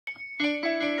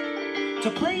To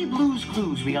play Blue's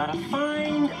Clues, we gotta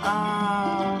find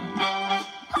Paw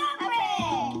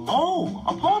print! oh,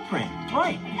 a paw print,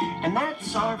 right. And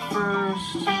that's our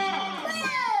first... Clue!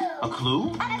 A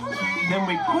clue? A clue! Then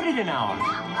we put it in our...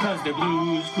 Cause they're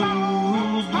Blue's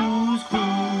Clues, Blue's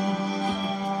Clues.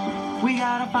 We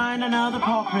gotta find another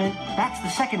paw print, that's the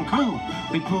second clue.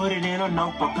 We put it in our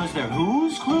notebook cause they're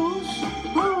whose clues?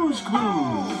 Blue's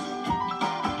Clues.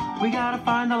 We gotta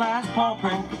find the last paw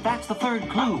print, that's the third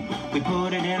clue. We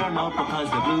put it in our notebook cause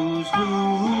they're Blue's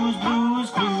Clues, Blue's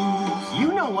Clues.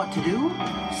 You know what to do.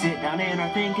 Sit down in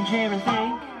our thinking chair and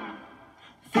think.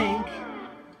 Think.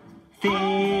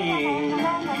 Think.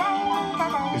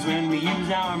 Cause when we use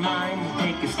our minds,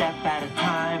 take a step at a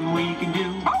time, we can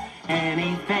do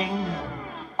anything.